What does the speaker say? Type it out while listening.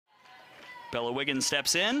Bella Wiggins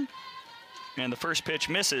steps in, and the first pitch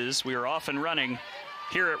misses. We are off and running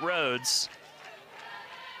here at Rhodes.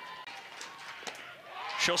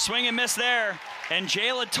 She'll swing and miss there, and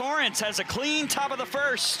Jayla Torrance has a clean top of the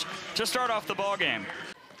first to start off the ball game.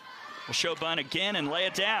 We'll show bunt again and lay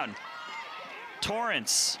it down.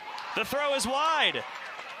 Torrance, the throw is wide.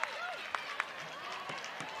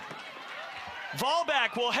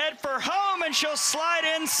 Vollback will head for home, and she'll slide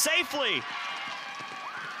in safely.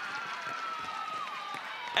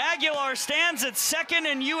 Aguilar stands at second,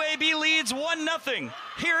 and UAB leads 1-0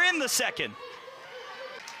 here in the second.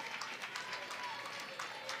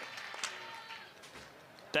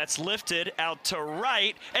 That's lifted out to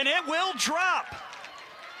right, and it will drop.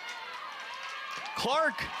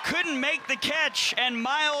 Clark couldn't make the catch, and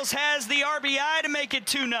Miles has the RBI to make it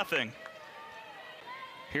 2-0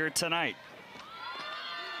 here tonight.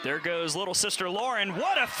 There goes little sister Lauren.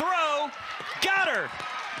 What a throw! Got her!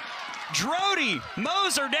 Drody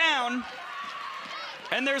mows her down,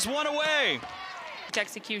 and there's one away.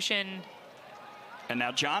 Execution. And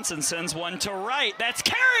now Johnson sends one to right. That's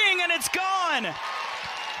carrying, and it's gone!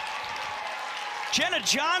 Jenna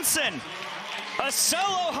Johnson, a solo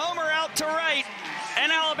homer out to right,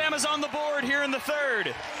 and Alabama's on the board here in the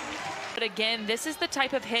third. But again, this is the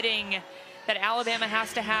type of hitting that Alabama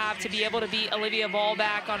has to have to be able to beat Olivia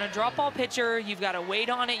Vollback on a drop ball pitcher. You've got to wait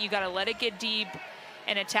on it, you've got to let it get deep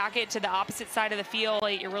and attack it to the opposite side of the field.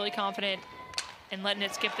 You're really confident in letting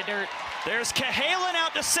it skip the dirt. There's Cahalan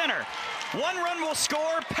out to center. One run will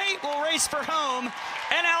score, Pate will race for home,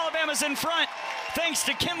 and Alabama's in front thanks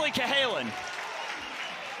to Kinley Cahalan.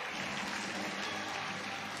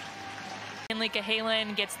 Kinley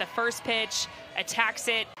Cahalan gets the first pitch, attacks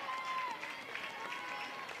it.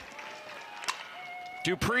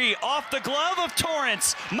 Dupree off the glove of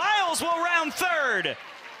Torrance. Miles will round third.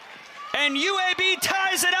 And UAB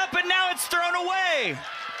ties it up, and now it's thrown away.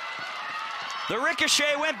 The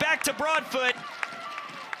ricochet went back to Broadfoot,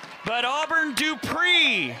 but Auburn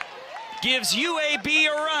Dupree gives UAB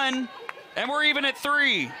a run, and we're even at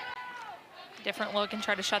 3. Different look and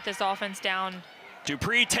try to shut this offense down.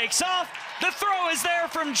 Dupree takes off. The throw is there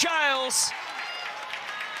from Giles.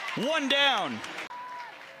 One down.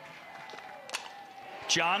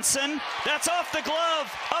 Johnson, that's off the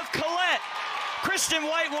glove of Collette. Kristen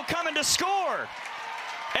White will come in to score.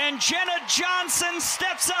 And Jenna Johnson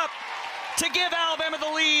steps up to give Alabama the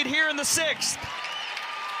lead here in the 6th.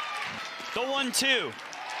 The 1-2.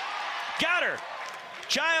 Got her.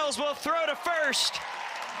 Giles will throw to first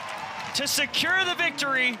to secure the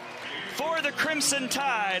victory for the Crimson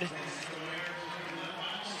Tide.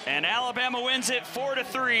 And Alabama wins it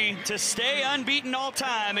 4-3 to stay unbeaten all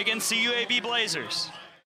time against the UAB Blazers.